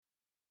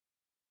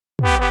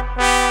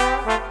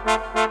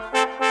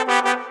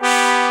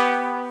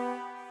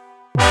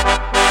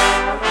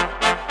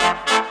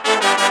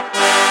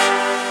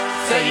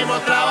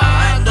Seguimos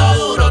trabajando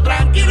duro,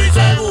 tranquilo y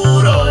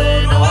seguro,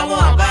 y no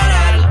vamos a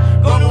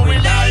parar, con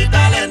humildad y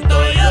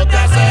talento, y yo te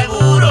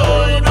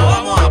aseguro, y no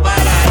vamos a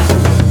parar.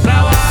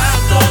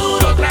 Trabajando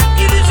duro,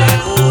 tranquilo y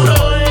seguro,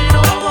 y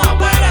no vamos a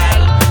parar,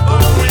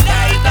 con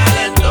humildad y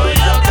talento, y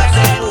yo te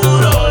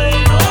aseguro, y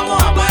no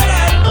vamos a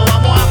parar. No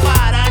vamos a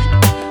parar,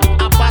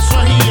 a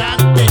paso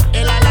gigante,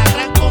 el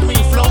alacrán con mi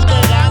flow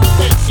de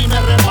gante. Si me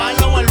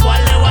resbalo vuelvo a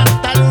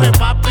levantarme,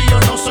 papi, yo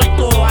no soy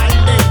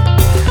cobarde.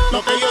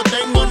 Lo que yo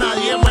tengo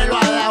nadie me lo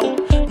ha dado.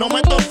 No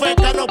meto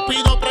feca, no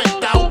pido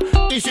prestado.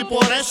 Y si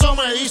por eso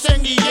me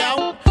dicen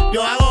guillao,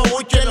 yo hago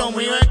buche y lo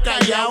mío es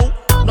callao.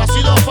 No ha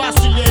sido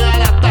fácil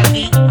llegar hasta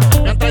aquí.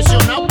 Me han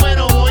traicionado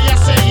pero voy a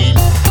seguir.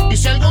 Y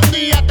si algún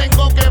día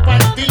tengo que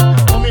partir,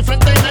 con mi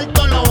frente en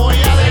alto lo voy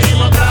a decir.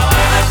 Seguimos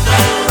trabajando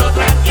duro,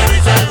 tranquilo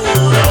y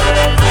seguro,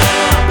 y no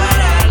vamos a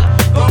parar,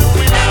 con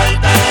humildad y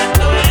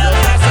talento, y yo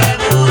te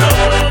aseguro,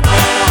 y no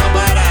vamos a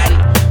parar.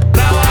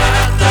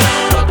 Trabajando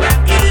duro,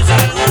 tranquilo y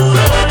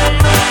seguro, y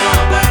no vamos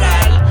a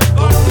parar,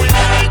 con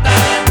humildad y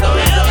talento,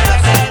 y yo te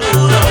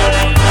aseguro,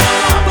 y no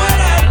vamos a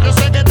parar. Yo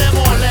sé que te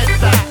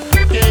molesta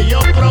que yo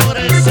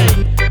progrese.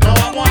 No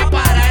vamos a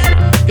parar,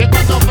 que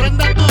cuando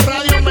prenda tu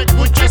radio me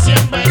escuches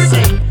 100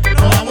 veces.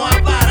 No vamos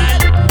a parar,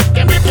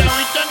 que mis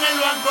chavitos en el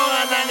banco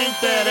ganan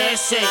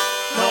intereses.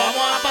 No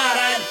vamos a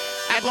parar,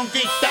 a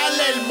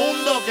conquistarle el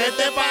mundo, ¿qué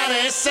te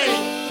parece?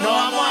 No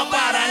vamos a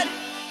parar.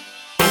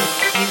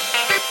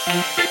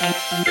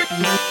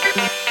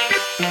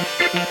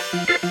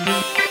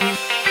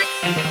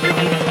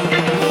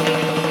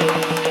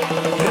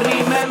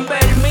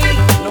 Remember me,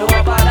 no voy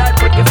a parar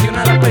porque fui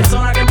una de las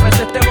personas que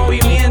empezó este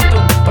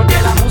movimiento.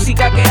 Porque la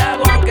música que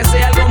hago, aunque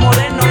sea algo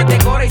moderno, es de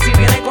cora y si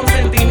viene con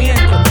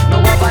sentimiento. No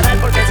voy a parar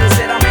porque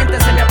sinceramente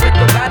se me ha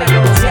puesto cara.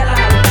 Yo no sé a las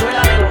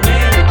habichuelas de los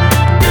nenes.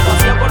 Yo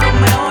paseo con los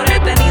mejores, he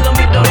tenido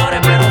mis dolores,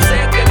 pero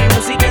sé que mi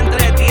música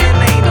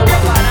entretiene. Y no voy a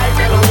parar,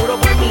 te lo juro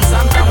por mi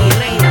santa, mi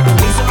reina.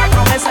 Hice una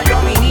promesa yo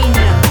a mi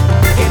niña,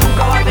 que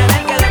nunca va a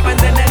tener que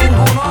depender de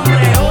ningún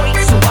hombre. Hoy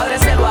su padre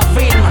se lo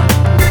afirma.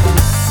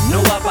 No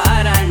voy a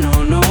parar,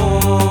 no,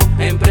 no.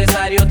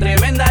 Empresario,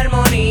 tremenda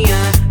armonía.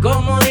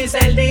 Como dice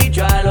el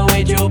dicho, a lo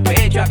hecho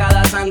pecho, a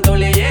cada santo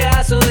le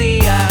llega su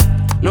día.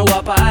 No voy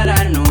a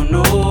parar, no,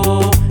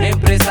 no.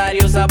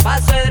 Empresario,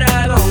 zapazo de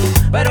dragón,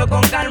 pero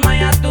con calma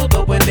y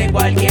astuto, pues de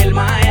cualquier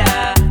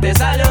malla te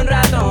sale